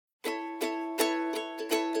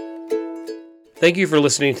Thank you for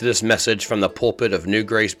listening to this message from the pulpit of New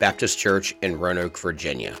Grace Baptist Church in Roanoke,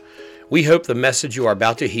 Virginia. We hope the message you are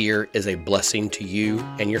about to hear is a blessing to you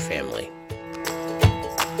and your family.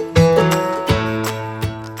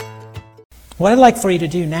 What I'd like for you to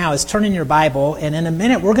do now is turn in your Bible, and in a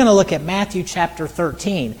minute we're going to look at Matthew chapter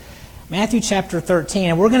 13. Matthew chapter 13,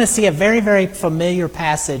 and we're going to see a very, very familiar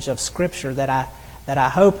passage of Scripture that I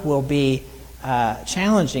hope will be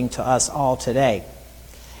challenging to us all today.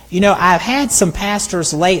 You know, I've had some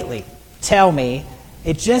pastors lately tell me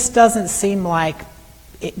it just doesn't seem like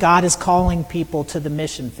God is calling people to the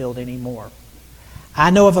mission field anymore. I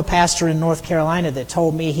know of a pastor in North Carolina that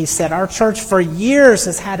told me, he said, our church for years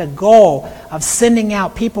has had a goal of sending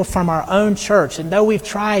out people from our own church. And though we've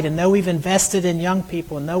tried, and though we've invested in young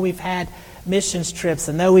people, and though we've had missions trips,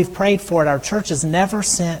 and though we've prayed for it, our church has never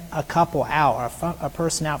sent a couple out, or a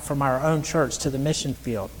person out from our own church to the mission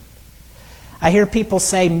field. I hear people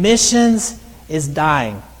say missions is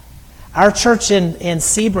dying. Our church in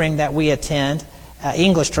Sebring that we attend,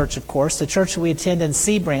 English church of course, the church that we attend in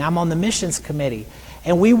Sebring, I'm on the missions committee.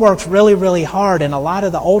 And we worked really, really hard, and a lot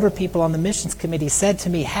of the older people on the missions committee said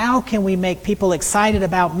to me, how can we make people excited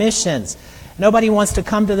about missions? Nobody wants to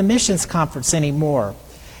come to the missions conference anymore.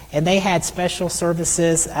 And they had special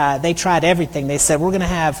services. They tried everything. They said, we're going to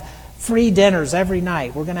have free dinners every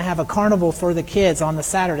night. We're going to have a carnival for the kids on the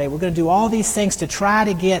Saturday. We're going to do all these things to try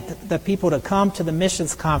to get the people to come to the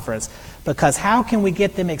missions conference, because how can we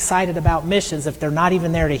get them excited about missions if they're not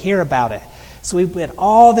even there to hear about it? So we put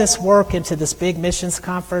all this work into this big missions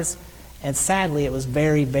conference, and sadly it was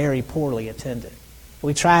very, very poorly attended.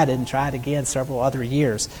 We tried it and tried again several other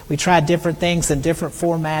years. We tried different things in different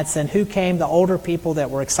formats, and who came? The older people that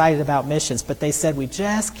were excited about missions. But they said we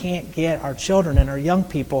just can't get our children and our young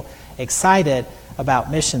people excited about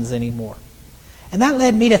missions anymore. And that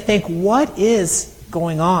led me to think, what is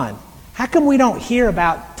going on? How come we don't hear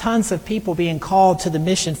about tons of people being called to the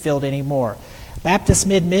mission field anymore? Baptist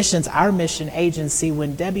Mid Missions, our mission agency,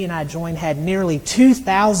 when Debbie and I joined, had nearly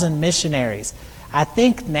 2,000 missionaries. I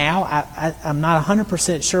think now, I'm not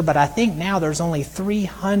 100% sure, but I think now there's only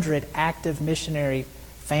 300 active missionary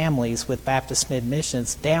families with Baptist Mid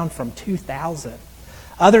Missions, down from 2,000.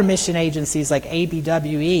 Other mission agencies like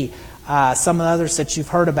ABWE, some of the others that you've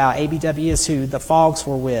heard about, ABWE is who the Fogs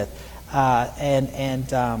were with, and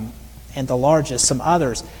the largest, some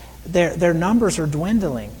others, their numbers are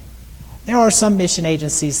dwindling. There are some mission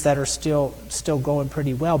agencies that are still going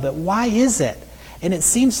pretty well, but why is it? And it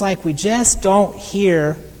seems like we just don't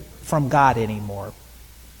hear from God anymore.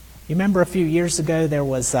 You remember a few years ago there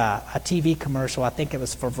was a TV commercial, I think it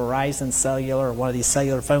was for Verizon Cellular or one of these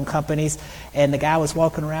cellular phone companies, and the guy was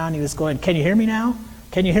walking around, he was going, "Can you hear me now?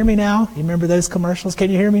 Can you hear me now?" You remember those commercials?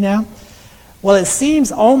 Can you hear me now? Well, it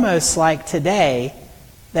seems almost like today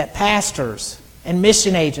that pastors and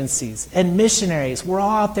mission agencies and missionaries, we're all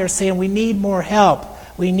out there saying we need more help,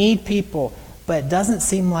 we need people, but it doesn't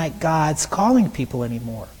seem like God's calling people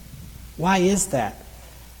anymore. Why is that?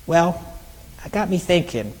 Well, it got me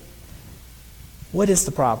thinking, what is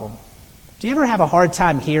the problem? Do you ever have a hard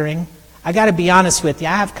time hearing? I got to be honest with you,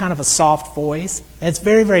 I have kind of a soft voice. It's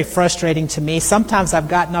very, very frustrating to me. Sometimes I've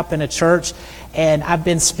gotten up in a church and I've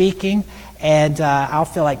been speaking, and I'll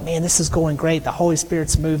feel like, man, this is going great, the Holy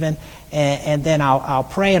Spirit's moving, and then I'll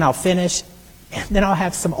pray and I'll finish. And then I'll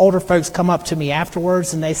have some older folks come up to me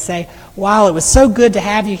afterwards and they say, wow, it was so good to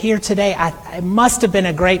have you here today. It must have been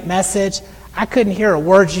a great message. I couldn't hear a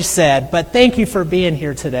word you said, but thank you for being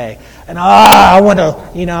here today. And I want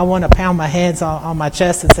to pound my hands on my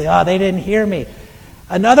chest and say, they didn't hear me.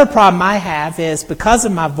 Another problem I have is because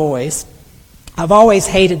of my voice, I've always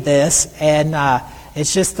hated this, and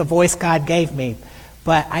it's just the voice God gave me.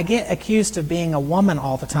 But I get accused of being a woman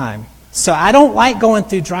all the time. So I don't like going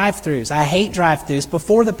through drive-thrus. I hate drive-thrus.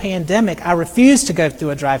 Before the pandemic, I refused to go through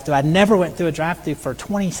a drive-thru. I never went through a drive-thru for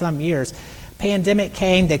 20-some years. Pandemic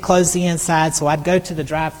came, they closed the inside, so I'd go to the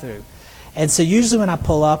drive-thru. And so usually when I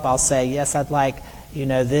pull up, I'll say, yes, I'd like,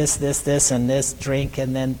 this, and this drink.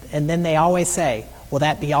 And then they always say, will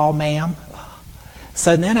that be all, ma'am?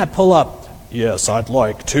 So then I pull up, yes, I'd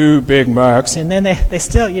like 2 Big Macs. And then they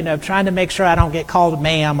still, trying to make sure I don't get called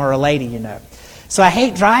ma'am or a lady, So I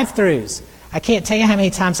hate drive-thrus. I can't tell you how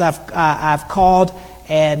many times I've called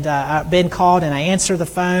and I've been called and I answer the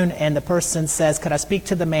phone and the person says, could I speak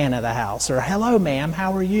to the man of the house? Or, hello, ma'am,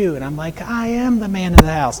 how are you? And I'm like, I am the man of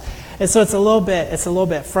the house. And so it's a little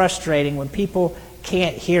bit frustrating when people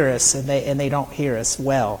can't hear us and they don't hear us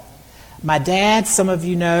well. My dad, some of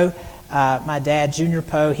you know, my dad, Junior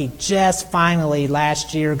Poe, he just finally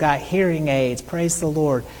last year got hearing aids. Praise the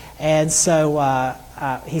Lord. And so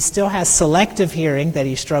He still has selective hearing that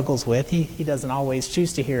he struggles with. He doesn't always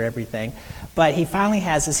choose to hear everything. But he finally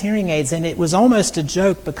has his hearing aids, and it was almost a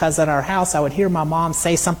joke because at our house I would hear my mom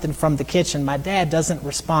say something from the kitchen. My dad doesn't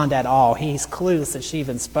respond at all. He's clueless that she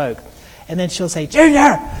even spoke. And then she'll say,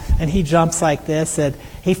 "Junior!" And he jumps like this. And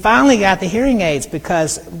he finally got the hearing aids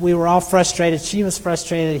because we were all frustrated. She was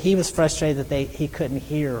frustrated. He was frustrated that he couldn't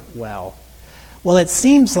hear well. Well, it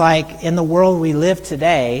seems like in the world we live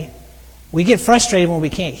today, we get frustrated when we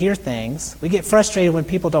can't hear things. We get frustrated when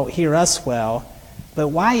people don't hear us well. But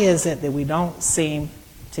why is it that we don't seem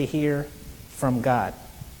to hear from God?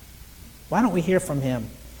 Why don't we hear from Him?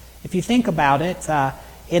 If you think about it,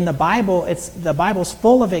 in the Bible, the Bible's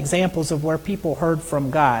full of examples of where people heard from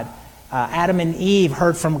God. Adam and Eve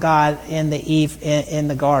heard from God in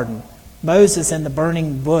the garden. Moses in the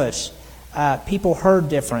burning bush. People heard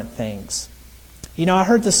different things. You know, I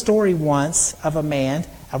heard the story once of a man.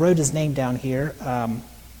 I wrote his name down here.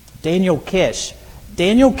 Daniel Kish.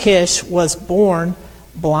 Daniel Kish was born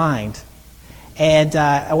blind. And,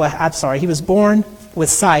 he was born with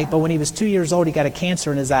sight, but when he was 2 years old, he got a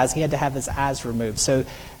cancer in his eyes. He had to have his eyes removed. So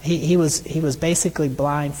he was basically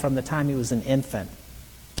blind from the time he was an infant.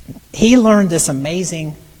 He learned this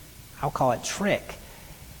amazing, I'll call it trick.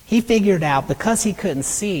 He figured out, because he couldn't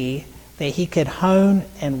see, that he could hone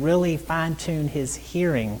and really fine-tune his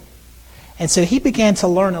hearing. And so he began to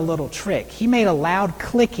learn a little trick. He made a loud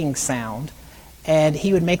clicking sound, and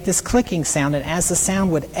he would make this clicking sound, and as the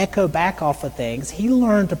sound would echo back off of things, he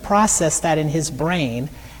learned to process that in his brain,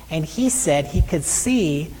 and he said he could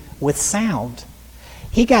see with sound.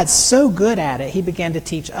 He got so good at it, he began to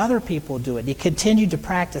teach other people to do it. He continued to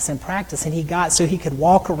practice, and he got so he could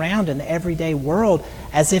walk around in the everyday world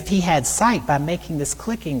as if he had sight by making this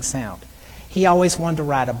clicking sound. He always wanted to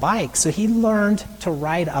ride a bike, so he learned to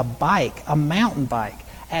ride a bike, a mountain bike,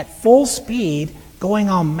 at full speed, going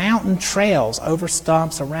on mountain trails, over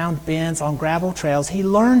stumps, around bends, on gravel trails. He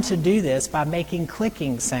learned to do this by making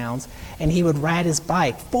clicking sounds, and he would ride his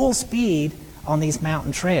bike full speed on these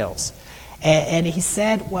mountain trails. And he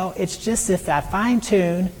said, well, it's just if I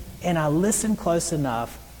fine-tune and I listen close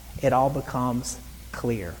enough, it all becomes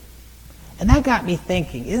clear. And that got me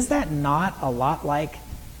thinking, is that not a lot like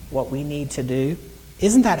what we need to do?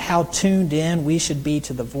 Isn't that how tuned in we should be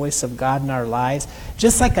to the voice of God in our lives?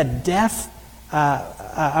 Just like a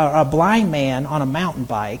blind man on a mountain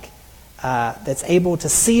bike that's able to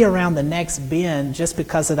see around the next bend just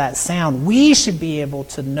because of that sound, we should be able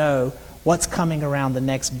to know what's coming around the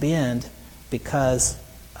next bend because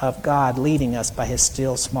of God leading us by His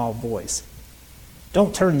still small voice.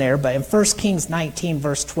 Don't turn there, but in 1 Kings 19,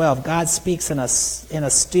 verse 12, God speaks in a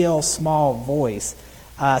still small voice.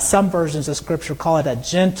 Some versions of Scripture call it a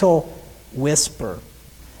gentle whisper.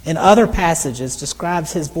 In other passages,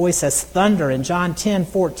 describes His voice as thunder. In John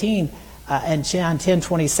 10:14 and John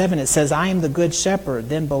 10:27, it says, "I am the good shepherd."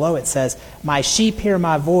 Then below it says, "My sheep hear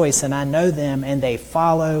my voice, and I know them, and they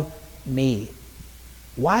follow me."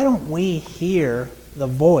 Why don't we hear the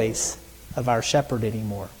voice of our shepherd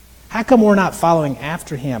anymore? How come we're not following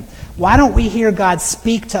after Him? Why don't we hear God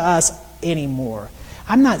speak to us anymore?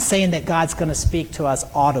 I'm not saying that God's going to speak to us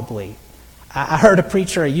audibly. I heard a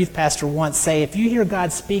preacher, a youth pastor once say, if you hear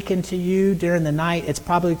God speaking to you during the night, it's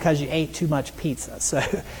probably because you ate too much pizza. So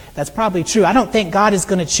that's probably true. I don't think God is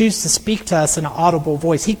going to choose to speak to us in an audible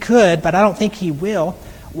voice. He could, but I don't think He will.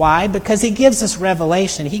 Why? Because He gives us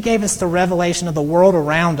revelation. He gave us the revelation of the world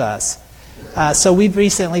around us. So we've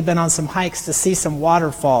recently been on some hikes to see some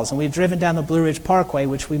waterfalls, and we've driven down the Blue Ridge Parkway,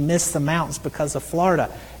 which we missed the mountains because of Florida.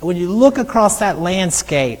 And when you look across that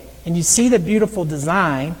landscape and you see the beautiful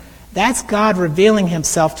design, that's God revealing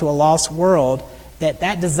Himself to a lost world,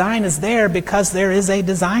 that design is there because there is a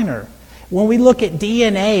designer. When we look at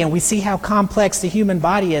DNA and we see how complex the human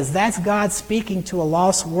body is, that's God speaking to a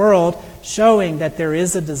lost world, showing that there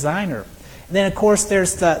is a designer. And then, of course,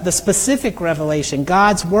 there's the specific revelation,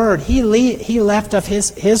 God's Word. He left of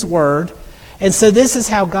His Word, and so this is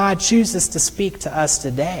how God chooses to speak to us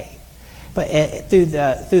today, but through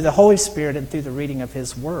the Holy Spirit and through the reading of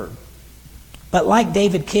His Word. But like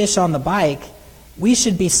David Kish on the bike, we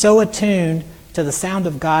should be so attuned to the sound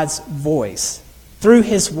of God's voice through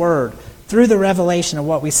His Word, through the revelation of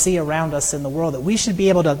what we see around us in the world, that we should be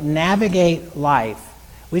able to navigate life.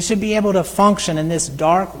 We should be able to function in this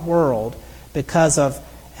dark world because of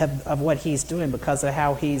what He's doing, because of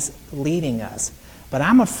how He's leading us. But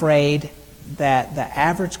I'm afraid that the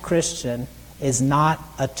average Christian is not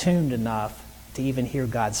attuned enough to even hear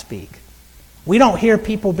God speak. We don't hear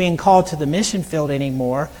people being called to the mission field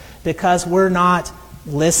anymore because we're not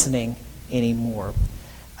listening anymore.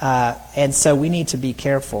 And so we need to be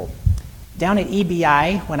careful. Down at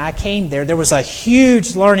EBI, when I came there was a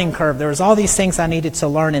huge learning curve. There was all these things I needed to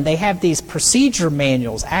learn, and they have these procedure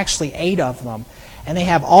manuals, actually 8 of them, and they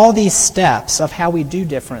have all these steps of how we do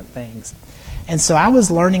different things. And so I was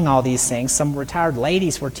learning all these things. Some retired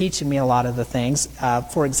ladies were teaching me a lot of the things.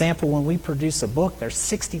 For example, when we produce a book, there's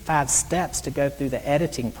 65 steps to go through the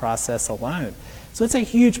editing process alone. So it's a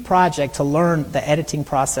huge project to learn the editing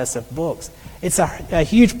process of books. It's a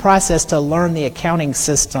huge process to learn the accounting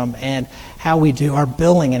system and how we do our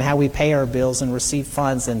billing and how we pay our bills and receive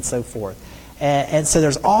funds and so forth. And so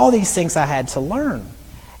there's all these things I had to learn.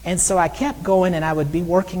 And so I kept going, and I would be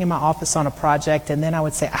working in my office on a project, and then I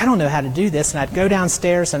would say, I don't know how to do this. And I'd go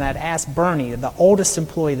downstairs and I'd ask Bernie, the oldest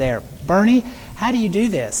employee there, Bernie, how do you do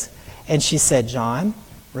this? And she said, John,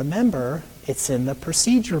 remember, it's in the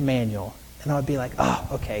procedure manual. And I would be like, oh,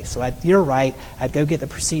 okay, so you're right. I'd go get the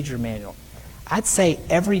procedure manual. I'd say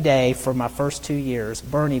every day for my first 2 years,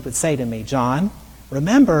 Bernie would say to me, John,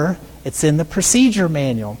 remember, it's in the procedure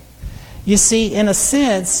manual. You see, in a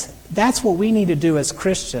sense, that's what we need to do as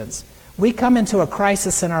Christians. We come into a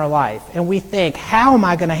crisis in our life, and we think, how am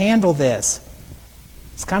I going to handle this?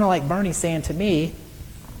 It's kind of like Bernie saying to me,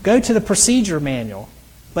 go to the procedure manual.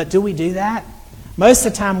 But do we do that? Most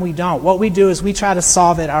of the time we don't. What we do is we try to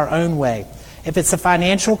solve it our own way. If it's a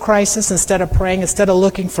financial crisis, instead of praying, instead of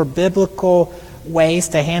looking for biblical ways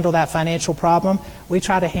to handle that financial problem, we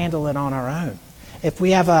try to handle it on our own. If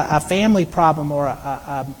we have a family problem or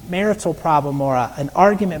a marital problem or an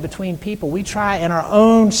argument between people, we try in our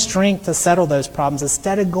own strength to settle those problems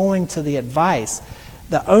instead of going to the advice,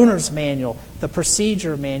 the owner's manual, the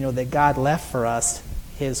procedure manual that God left for us,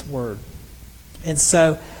 His Word. And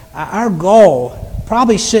so our goal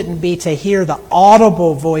probably shouldn't be to hear the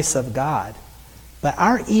audible voice of God, but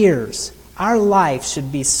our ears, our life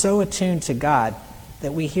should be so attuned to God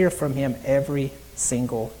that we hear from Him every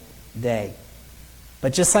single day.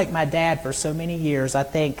 But just like my dad for so many years, I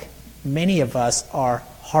think many of us are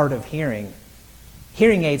hard of hearing.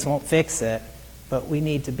 Hearing aids won't fix it, but we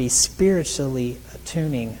need to be spiritually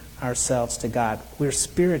attuning ourselves to God. We're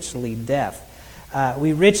spiritually deaf.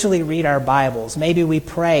 We ritually read our Bibles. Maybe we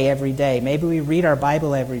pray every day. Maybe we read our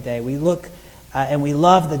Bible every day. We look and we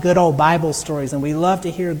love the good old Bible stories, and we love to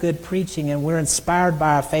hear good preaching, and we're inspired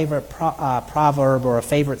by our favorite proverb or a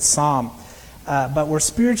favorite psalm. But we're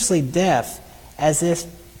spiritually deaf, as if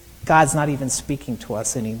God's not even speaking to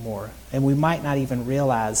us anymore, and we might not even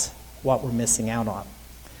realize what we're missing out on.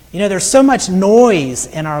 You know, there's so much noise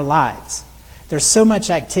in our lives. There's so much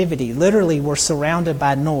activity. Literally, we're surrounded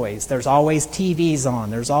by noise. There's always TVs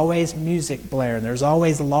on. There's always music blaring. There's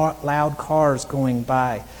always loud cars going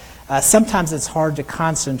by. Sometimes it's hard to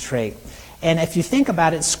concentrate. And if you think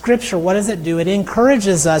about it, Scripture, what does it do? It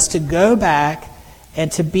encourages us to go back and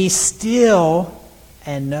to be still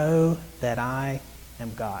and know that I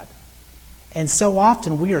am God. And so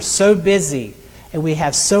often we are so busy and we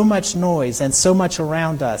have so much noise and so much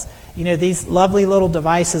around us. You know, these lovely little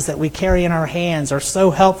devices that we carry in our hands are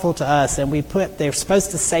so helpful to us, and they're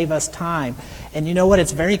supposed to save us time. And you know what?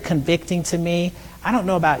 It's very convicting to me. I don't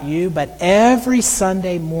know about you, but every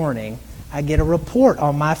Sunday morning I get a report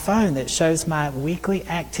on my phone that shows my weekly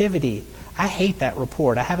activity. I hate that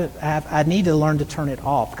report. I need to learn to turn it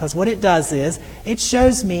off, because what it does is it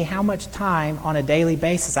shows me how much time on a daily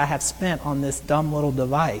basis I have spent on this dumb little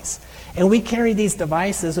device. And we carry these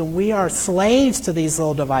devices, and we are slaves to these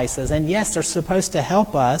little devices. And yes, they're supposed to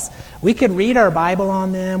help us. We could read our Bible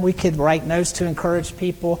on them. We could write notes to encourage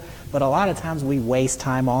people. But a lot of times we waste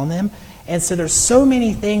time on them. And so there's so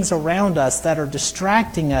many things around us that are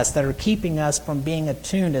distracting us, that are keeping us from being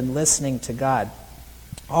attuned and listening to God.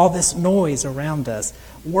 All this noise around us,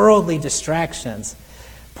 worldly distractions.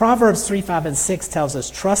 Proverbs 3, 5, and 6 tells us,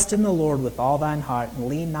 trust in the Lord with all thine heart, and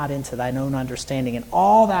lean not into thine own understanding. In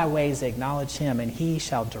all thy ways acknowledge him, and he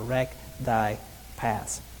shall direct thy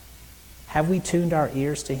paths. Have we tuned our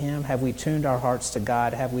ears to him? Have we tuned our hearts to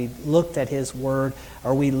God? Have we looked at his word?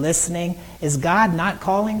 Are we listening? Is God not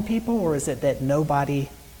calling people, or is it that nobody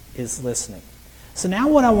is listening? So now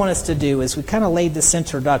what I want us to do is we kind of laid this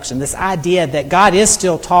introduction, this idea that God is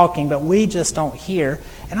still talking, but we just don't hear.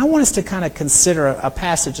 And I want us to kind of consider a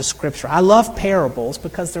passage of Scripture. I love parables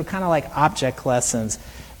because they're kind of like object lessons.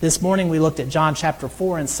 This morning we looked at John chapter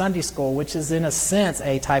 4 in Sunday school, which is in a sense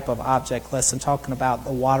a type of object lesson talking about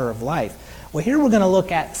the water of life. Well, here we're going to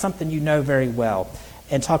look at something you know very well,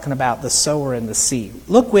 and talking about the sower and the seed.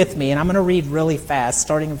 Look with me, and I'm going to read really fast,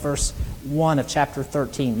 starting in verse 1 of chapter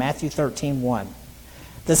 13, Matthew 13, 1.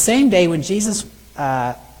 The same day when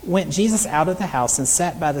went Jesus out of the house and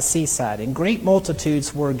sat by the seaside, and great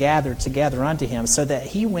multitudes were gathered together unto him, so that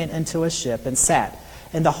he went into a ship and sat.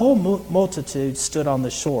 And the whole multitude stood on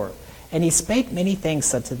the shore. And he spake many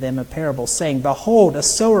things unto them in parables, saying, Behold, a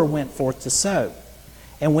sower went forth to sow.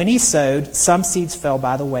 And when he sowed, some seeds fell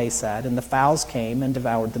by the wayside, and the fowls came and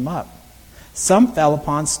devoured them up. Some fell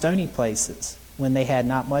upon stony places, when they had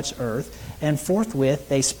not much earth, and forthwith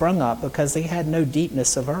they sprung up, because they had no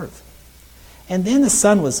deepness of earth. And then the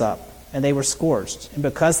sun was up, and they were scorched, and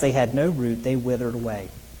because they had no root, they withered away.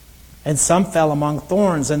 And some fell among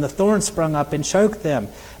thorns, and the thorns sprung up and choked them.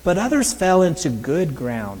 But others fell into good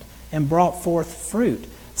ground, and brought forth fruit,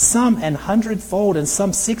 some 100-fold, and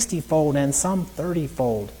some 60-fold, and some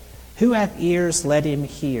 30-fold. Who hath ears, let him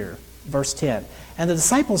hear. Verse 10. And the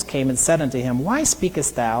disciples came and said unto him, Why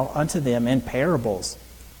speakest thou unto them in parables?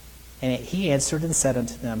 And he answered and said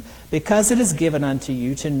unto them, Because it is given unto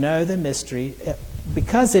you to know the mystery,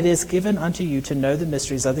 because it is given unto you to know the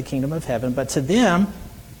mysteries of the kingdom of heaven, but to them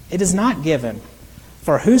it is not given.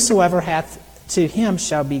 For whosoever hath, to him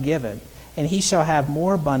shall be given, and he shall have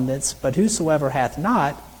more abundance, but whosoever hath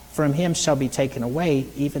not, from him shall be taken away,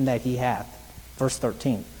 even that he hath. Verse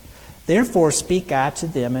 13. Therefore speak I to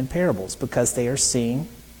them in parables, because they seeing,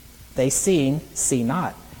 see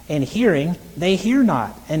not, and hearing, they hear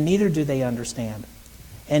not, and neither do they understand.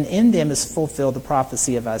 And in them is fulfilled the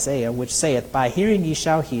prophecy of Isaiah, which saith, By hearing ye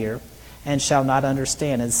shall hear, and shall not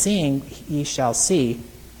understand, and seeing ye shall see,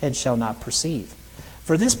 and shall not perceive.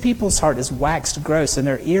 For this people's heart is waxed gross, and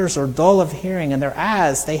their ears are dull of hearing, and their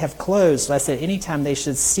eyes they have closed, lest at any time they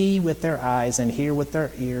should see with their eyes, and hear with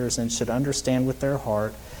their ears, and should understand with their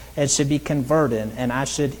heart, and should be converted, and I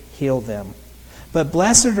should heal them. But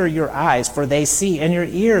blessed are your eyes, for they see, and your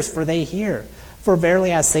ears, for they hear. For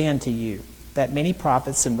verily I say unto you, that many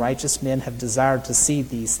prophets and righteous men have desired to see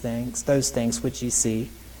these things, those things which ye see,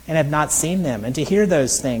 and have not seen them, and to hear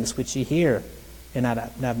those things which ye hear, and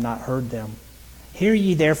have not heard them. Hear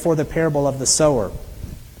ye therefore the parable of the sower.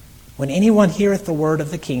 When anyone heareth the word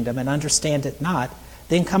of the kingdom, and understandeth not,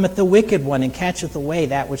 then cometh the wicked one, and catcheth away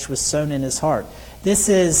that which was sown in his heart. This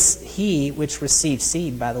is he which received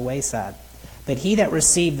seed by the wayside. But he that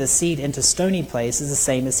received the seed into stony place is the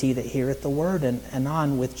same as he that heareth the word, and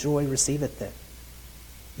anon with joy receiveth it.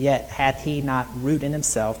 Yet hath he not root in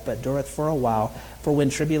himself, but dureth for a while. For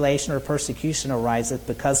when tribulation or persecution ariseth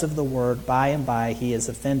because of the word, by and by he is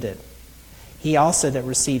offended. He also that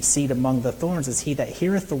received seed among the thorns is he that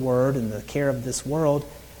heareth the word, and the care of this world,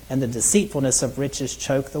 and the deceitfulness of riches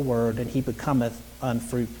choke the word, and he becometh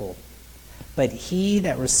unfruitful. But he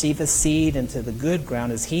that receiveth seed into the good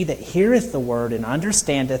ground is he that heareth the word, and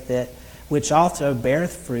understandeth it, which also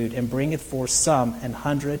beareth fruit, and bringeth forth some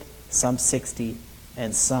 100, some 60,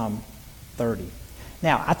 and some 30.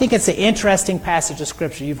 Now, I think it's an interesting passage of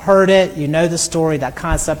Scripture. You've heard it, you know the story, that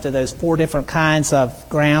concept of those 4 different kinds of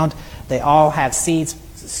ground. They all have seeds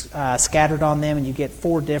scattered on them, and you get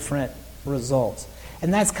 4 different results.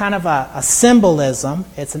 And that's kind of a symbolism.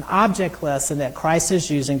 It's an object lesson that Christ is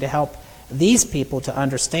using to help these people to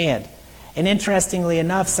understand. And interestingly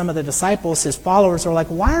enough, some of the disciples, his followers, are like,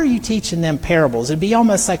 why are you teaching them parables? It'd be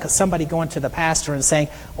almost like somebody going to the pastor and saying,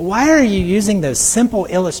 why are you using those simple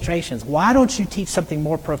illustrations? Why don't you teach something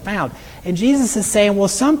more profound? And Jesus is saying, well,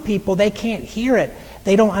 some people, they can't hear it.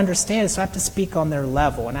 They don't understand it, so I have to speak on their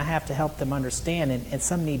level, and I have to help them understand, and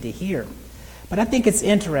some need to hear. But I think it's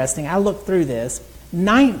interesting. I looked through this.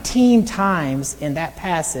 19 times in that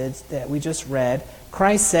passage that we just read,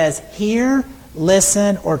 Christ says, hear,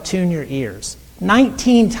 listen, or tune your ears.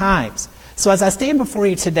 19 times. So as I stand before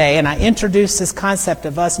you today and I introduce this concept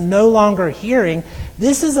of us no longer hearing,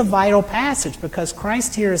 this is a vital passage because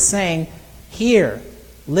Christ here is saying, hear,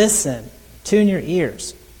 listen, tune your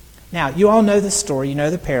ears. Now, you all know the story, you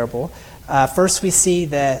know the parable. First we see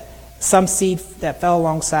that some seed that fell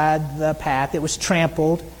alongside the path, it was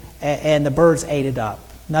trampled, and the birds ate it up.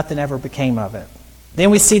 Nothing ever became of it. Then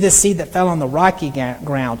we see this seed that fell on the rocky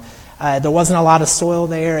ground. There wasn't a lot of soil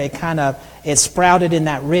there. It sprouted in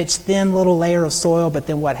that rich, thin little layer of soil, but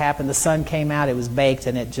then what happened? The sun came out, it was baked,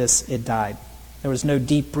 and it died. There was no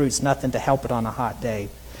deep roots, nothing to help it on a hot day.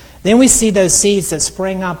 Then we see those seeds that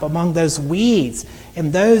sprang up among those weeds,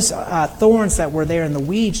 and those thorns that were there in the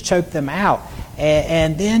weeds choked them out.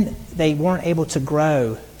 And then they weren't able to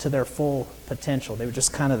grow to their full potential. They were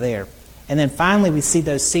just kind of there. And then finally we see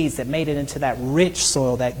those seeds that made it into that rich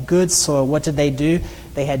soil, that good soil. What did they do?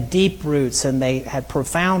 They had deep roots, and they had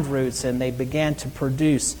profound roots, and they began to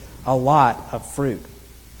produce a lot of fruit.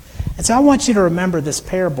 And so I want you to remember this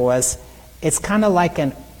parable as it's kind of like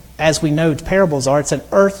as we know parables are, it's an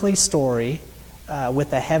earthly story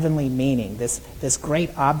with a heavenly meaning, this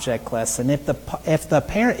great object lesson.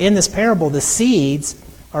 In this parable, the seeds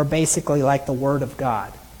are basically like the Word of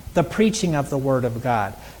God. the preaching of the Word of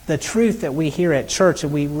God, the truth that we hear at church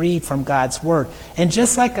and we read from God's Word. And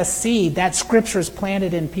just like a seed, that Scripture is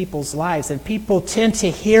planted in people's lives, and people tend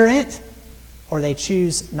to hear it or they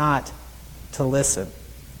choose not to listen.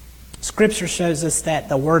 Scripture shows us that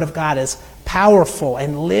the Word of God is powerful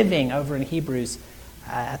and living over in Hebrews.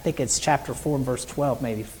 I think it's chapter 4 and verse 12,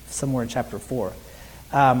 maybe somewhere in chapter 4.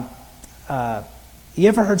 You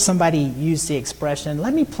ever heard somebody use the expression,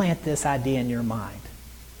 let me plant this idea in your mind?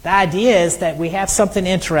 The idea is that we have something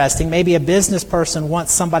interesting. Maybe a business person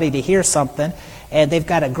wants somebody to hear something, and they've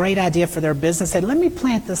got a great idea for their business. Say, let me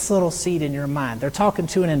plant this little seed in your mind. They're talking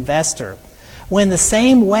to an investor. When the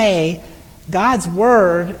same way, God's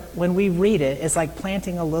Word, when we read it, is like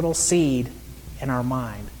planting a little seed in our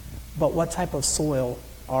mind. But what type of soil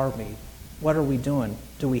are we? What are we doing?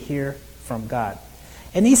 Do we hear from God?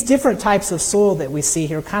 And these different types of soil that we see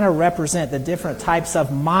here kind of represent the different types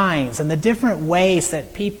of minds and the different ways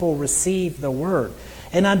that people receive the Word.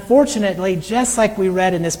 And unfortunately, just like we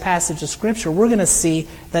read in this passage of Scripture, we're going to see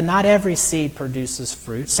that not every seed produces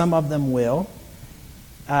fruit. Some of them will.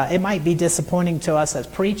 It might be disappointing to us as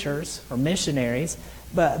preachers or missionaries,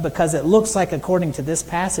 but because it looks like, according to this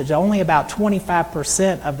passage, only about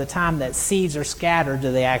 25% of the time that seeds are scattered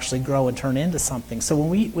do they actually grow and turn into something. So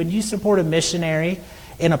when you support a missionary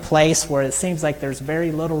in a place where it seems like there's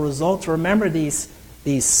very little results, remember these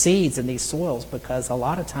seeds and these soils, because a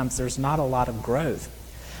lot of times there's not a lot of growth.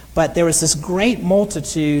 But there was this great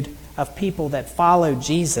multitude of people that followed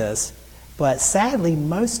Jesus, but sadly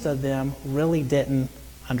most of them really didn't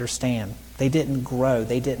understand. They didn't grow.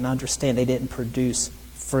 They didn't understand. They didn't produce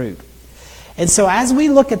fruit. And so as we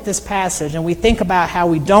look at this passage and we think about how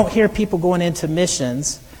we don't hear people going into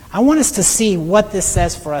missions, I want us to see what this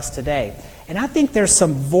says for us today. And I think there's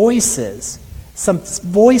some voices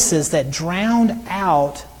that drown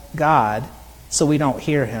out God so we don't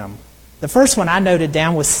hear Him. The first one I noted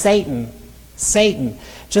down was Satan. Satan.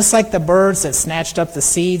 Just like the birds that snatched up the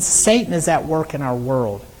seeds, Satan is at work in our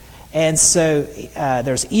world. And so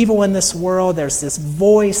there's evil in this world. There's this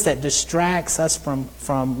voice that distracts us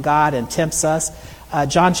from God and tempts us.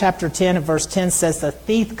 John chapter 10 and verse 10 says, the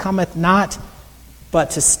thief cometh not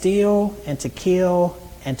but to steal and to kill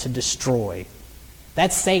and to destroy.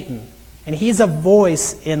 That's Satan. And he's a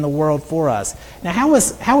voice in the world for us. Now, how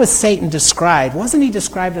is Satan described? Wasn't he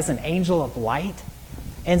described as an angel of light?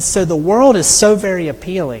 And so the world is so very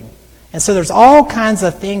appealing. And so there's all kinds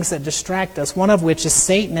of things that distract us, one of which is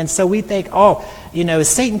Satan. And so we think, is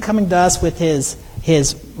Satan coming to us with his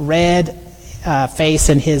red face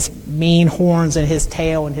and his mean horns and his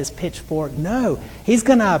tail and his pitchfork? No, he's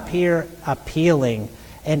going to appear appealing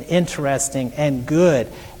and interesting and good.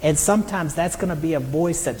 And sometimes that's going to be a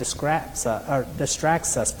voice that distracts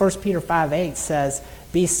us. 1 Peter 5:8 says,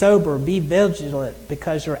 be sober, be vigilant,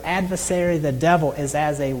 because your adversary, the devil, is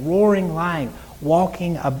as a roaring lion,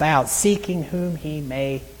 walking about, seeking whom he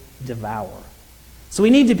may devour. So we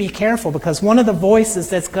need to be careful, because one of the voices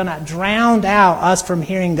that's going to drown out us from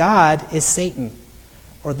hearing God is Satan,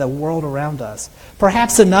 or the world around us.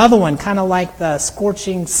 Perhaps another one, kind of like the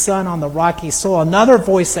scorching sun on the rocky soil, another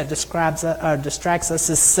voice that distracts us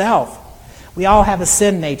is self. We all have a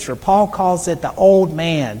sin nature. Paul calls it the old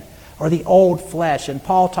man, or the old flesh. And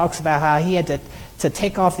Paul talks about how he had to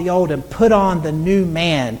take off the old and put on the new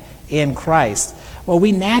man in Christ. Well,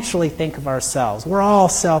 we naturally think of ourselves. We're all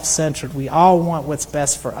self-centered. We all want what's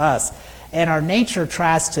best for us. And our nature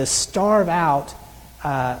tries to starve out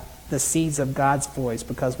the seeds of God's voice,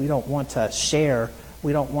 because we don't want to share.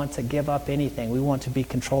 We don't want to give up anything. We want to be in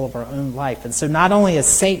control of our own life. And so not only is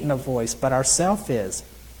Satan a voice, but ourself is.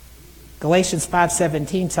 Galatians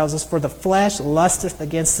 5:17 tells us, for the flesh lusteth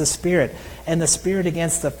against the Spirit, and the Spirit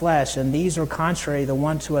against the flesh, and these are contrary the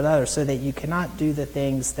one to another, so that you cannot do the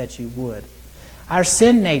things that you would. Our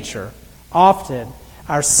sin nature, often,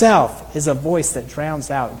 ourself, is a voice that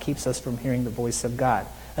drowns out and keeps us from hearing the voice of God.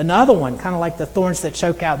 Another one, kind of like the thorns that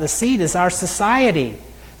choke out the seed, is our society.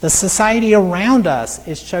 The society around us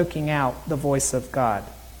is choking out the voice of God,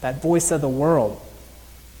 that voice of the world.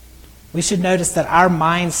 We should notice that our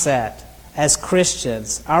mindset as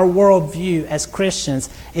Christians, our worldview as Christians,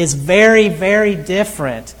 is very, very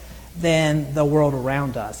different than the world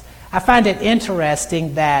around us. I find it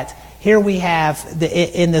interesting that here we have,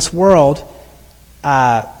 in this world,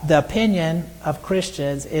 the opinion of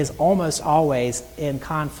Christians is almost always in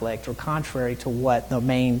conflict or contrary to what the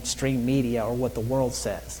mainstream media or what the world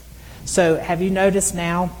says. So have you noticed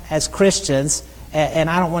now, as Christians, and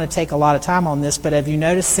I don't want to take a lot of time on this, but have you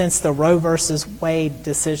noticed since the Roe versus Wade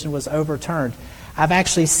decision was overturned, I've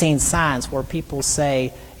actually seen signs where people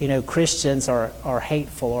say, Christians are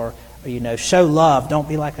hateful, show love, don't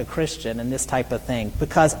be like a Christian, and this type of thing.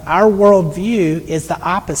 Because our worldview is the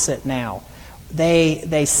opposite now.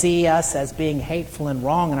 They see us as being hateful and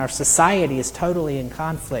wrong, and our society is totally in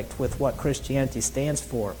conflict with what Christianity stands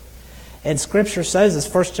for. And Scripture says,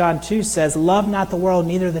 as 1 John 2 says, love not the world,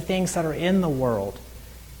 neither the things that are in the world.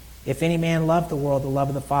 If any man love the world, the love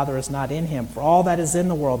of the Father is not in him. For all that is in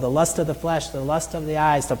the world, the lust of the flesh, the lust of the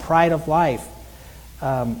eyes, the pride of life,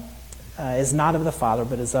 is not of the Father,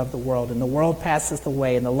 but is of the world. And the world passeth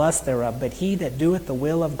away, and the lust thereof, but he that doeth the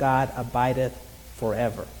will of God abideth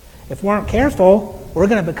forever. If we aren't careful, we're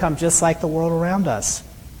going to become just like the world around us.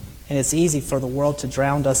 And it's easy for the world to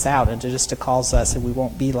drown us out and to cause us, and we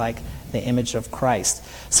won't be like the image of Christ.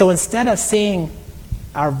 So instead of seeing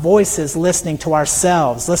our voices listening to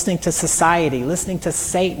ourselves, listening to society, listening to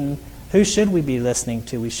Satan, who should we be listening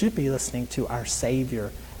to? We should be listening to our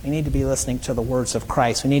Savior. We need to be listening to the words of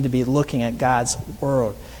Christ. We need to be looking at God's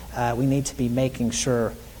Word. We need to be making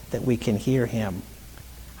sure that we can hear Him.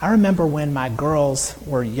 I remember when my girls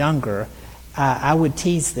were younger, I would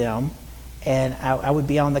tease them, and I would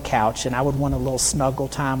be on the couch, and I would want a little snuggle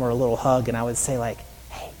time or a little hug, and I would say like,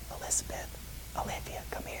 hey, Elizabeth, Olivia,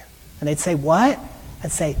 come here. And they'd say, what?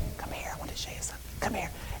 I'd say, come here, I want to show you something. Come here.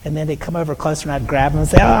 And then they'd come over closer, and I'd grab them and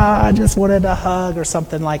say, I just wanted a hug or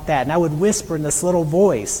something like that. And I would whisper in this little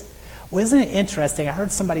voice. Well, isn't it interesting? I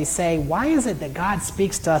heard somebody say, why is it that God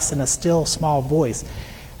speaks to us in a still, small voice?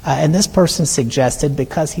 And this person suggested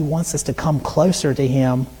because He wants us to come closer to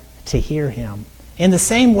Him to hear Him. In the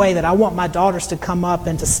same way that I want my daughters to come up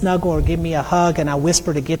and to snuggle or give me a hug, and I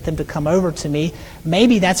whisper to get them to come over to me,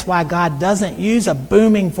 maybe that's why God doesn't use a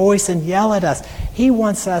booming voice and yell at us. He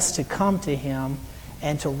wants us to come to Him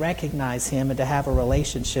and to recognize Him and to have a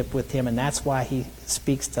relationship with Him, and that's why He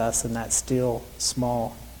speaks to us in that still,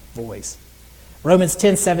 small voice. Romans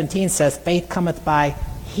 10:17 says, faith cometh by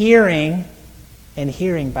hearing, and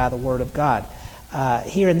hearing by the word of God.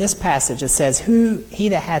 Here in this passage it says, he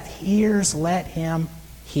that hath ears, let him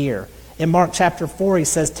hear. In Mark chapter 4 he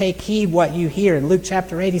says, take heed what you hear. In Luke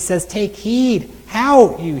chapter 8 he says, take heed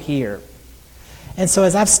how you hear. And so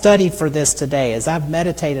as I've studied for this today, as I've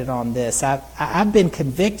meditated on this, I've been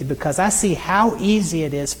convicted because I see how easy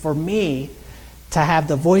it is for me to have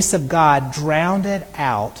the voice of God drowned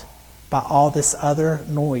out by all this other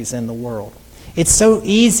noise in the world. It's so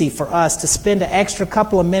easy for us to spend an extra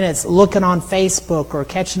couple of minutes looking on Facebook or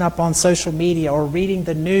catching up on social media or reading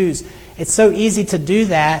the news. It's so easy to do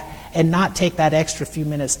that and not take that extra few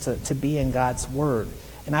minutes to be in God's Word.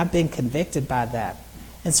 And I've been convicted by that.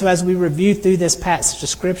 And so as we review through this passage of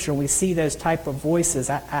Scripture, we see those type of voices.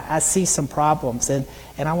 I see some problems, and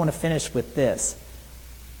I want to finish with this.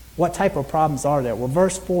 What type of problems are there? Well,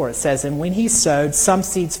 verse 4, it says, and when he sowed, some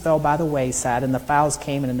seeds fell by the wayside, and the fowls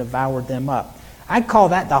came in and devoured them up. I'd call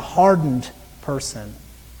that the hardened person.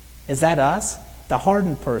 Is that us? The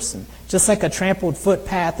hardened person. Just like a trampled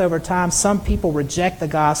footpath over time, some people reject the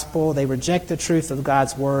gospel, they reject the truth of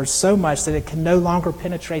God's word so much that it can no longer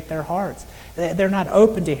penetrate their hearts. They're not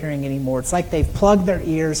open to hearing anymore. It's like they've plugged their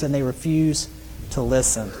ears and they refuse to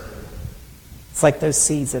listen. It's like those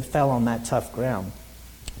seeds that fell on that tough ground.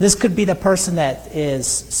 This could be the person that is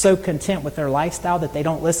so content with their lifestyle that they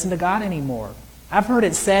don't listen to God anymore. I've heard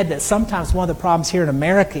it said that sometimes one of the problems here in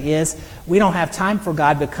America is we don't have time for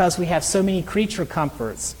God because we have so many creature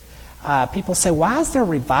comforts. People say, why is there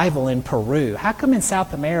revival in Peru? How come in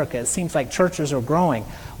South America it seems like churches are growing?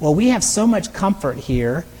 Well, we have so much comfort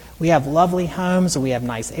here. We have lovely homes, and we have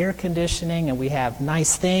nice air conditioning, and we have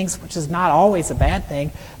nice things, which is not always a bad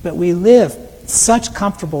thing, but we live such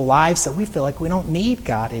comfortable lives that we feel like we don't need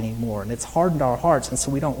God anymore, and it's hardened our hearts, and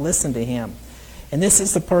so we don't listen to Him. And this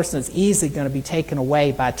is the person that's easily going to be taken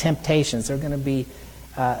away by temptations. They're going to be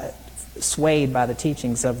swayed by the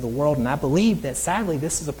teachings of the world. And I believe that, sadly,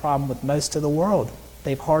 this is a problem with most of the world.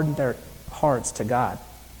 They've hardened their hearts to God.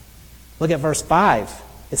 Look at verse 5.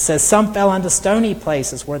 It says, some fell onto stony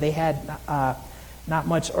places where they had not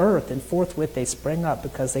much earth, and forthwith they sprang up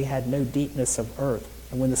because they had no deepness of earth.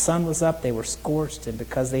 And when the sun was up, they were scorched, and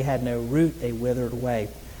because they had no root, they withered away.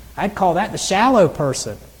 I'd call that the shallow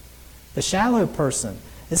person. The shallow person.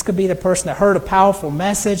 This could be the person that heard a powerful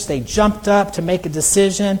message. They jumped up to make a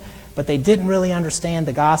decision, but they didn't really understand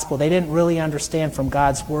the gospel. They didn't really understand from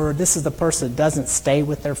God's word. This is the person that doesn't stay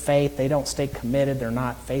with their faith. They don't stay committed. They're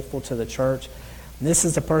not faithful to the church. And this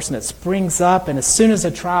is the person that springs up, and as soon as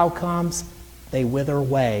a trial comes, they wither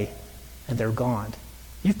away, and they're gone.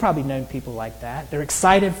 You've probably known people like that. They're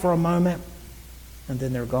excited for a moment, and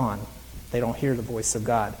then they're gone. They don't hear the voice of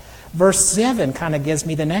God. Verse 7 kind of gives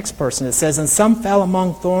me the next person. It says, and some fell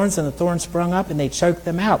among thorns, and the thorns sprung up, and they choked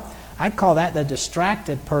them out. I'd call that the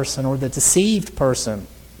distracted person or the deceived person.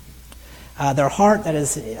 Their heart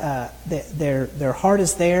their heart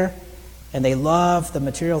is there, and they love the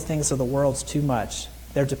material things of the world too much.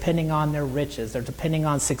 They're depending on their riches. They're depending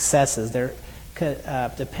on successes. They're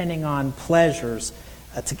depending on pleasures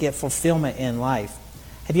to get fulfillment in life.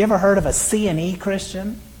 Have you ever heard of a C&E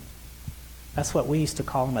Christian? That's what we used to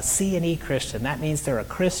call them, a C&E Christian. That means they're a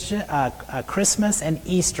Christian, a Christmas and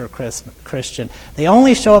Easter Christian. They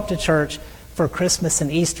only show up to church for Christmas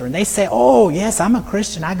and Easter. And they say, oh, yes, I'm a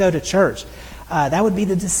Christian. I go to church. That would be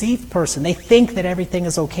the deceived person. They think that everything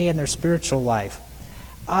is okay in their spiritual life.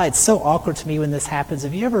 It's so awkward to me when this happens.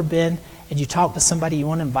 Have you ever been and you talk to somebody, you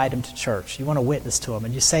want to invite them to church, you want to witness to them,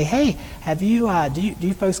 and you say, hey, have you, do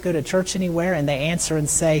you folks go to church anywhere? And they answer and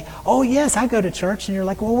say, oh, yes, I go to church. And you're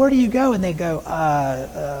like, well, where do you go? And they go,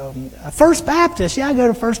 First Baptist. Yeah, I go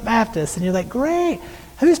to First Baptist. And you're like, great.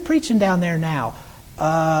 Who's preaching down there now?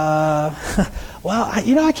 Well,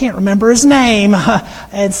 I can't remember his name.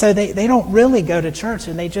 And so they don't really go to church,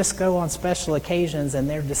 and they just go on special occasions, and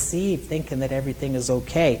they're deceived thinking that everything is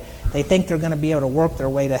okay. They think they're going to be able to work their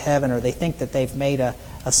way to heaven, or they think that they've made a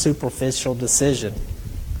superficial decision.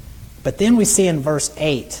 But then we see in verse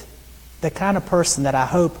 8, the kind of person that I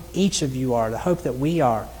hope each of you are, the hope that we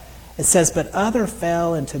are. It says, but other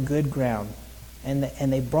fell into good ground, and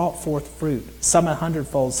they brought forth fruit, some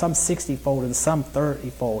 100-fold, some 60-fold, and some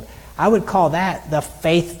 30-fold. I would call that the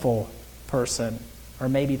faithful person, or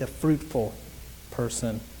maybe the fruitful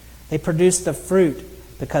person. They produce the fruit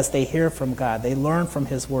because they hear from God. They learn from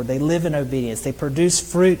His Word. They live in obedience. They produce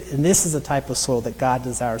fruit, and this is the type of soil that God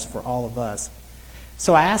desires for all of us.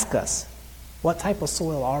 So I ask us, what type of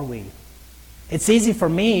soil are we? It's easy for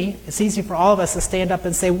me, it's easy for all of us to stand up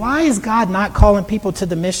and say, why is God not calling people to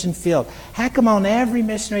the mission field? How come on every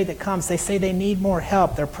missionary that comes, they say they need more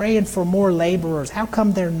help, they're praying for more laborers? How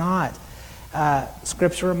come they're not?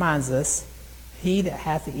 Scripture reminds us, he that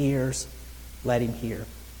hath ears, let him hear.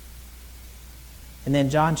 And then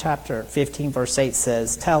John chapter 15, verse 8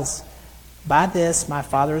 tells, by this my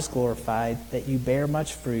Father is glorified, that you bear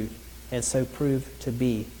much fruit, and so prove to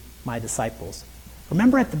be my disciples.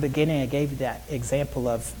 Remember at the beginning I gave you that example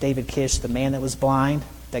of David Kish, the man that was blind,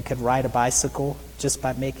 that could ride a bicycle just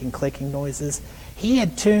by making clicking noises? He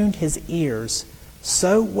had tuned his ears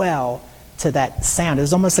so well to that sound. It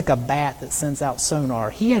was almost like a bat that sends out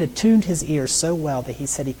sonar. He had attuned his ears so well that he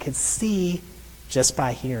said he could see just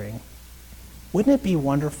by hearing. Wouldn't it be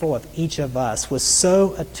wonderful if each of us was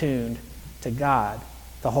so attuned to God,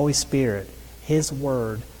 the Holy Spirit, His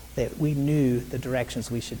Word, that we knew the directions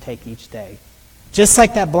we should take each day? Just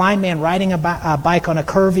like that blind man riding a bike on a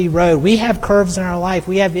curvy road. We have curves in our life.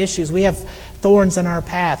 We have issues. We have thorns in our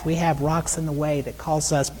path. We have rocks in the way that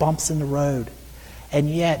cause us bumps in the road. And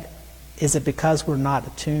yet, is it because we're not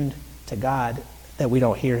attuned to God that we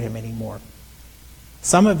don't hear Him anymore?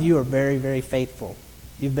 Some of you are very, very faithful.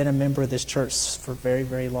 You've been a member of this church for a very,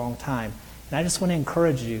 very long time. And I just want to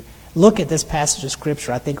encourage you, look at this passage of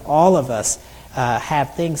Scripture. I think all of us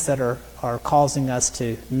have things that are causing us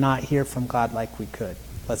to not hear from God like we could.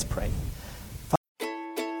 Let's pray.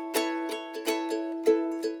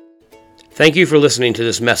 Thank you for listening to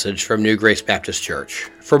this message from New Grace Baptist Church.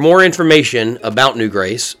 For more information about New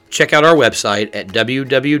Grace, check out our website at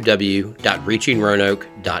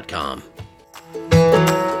www.reachingroanoke.com.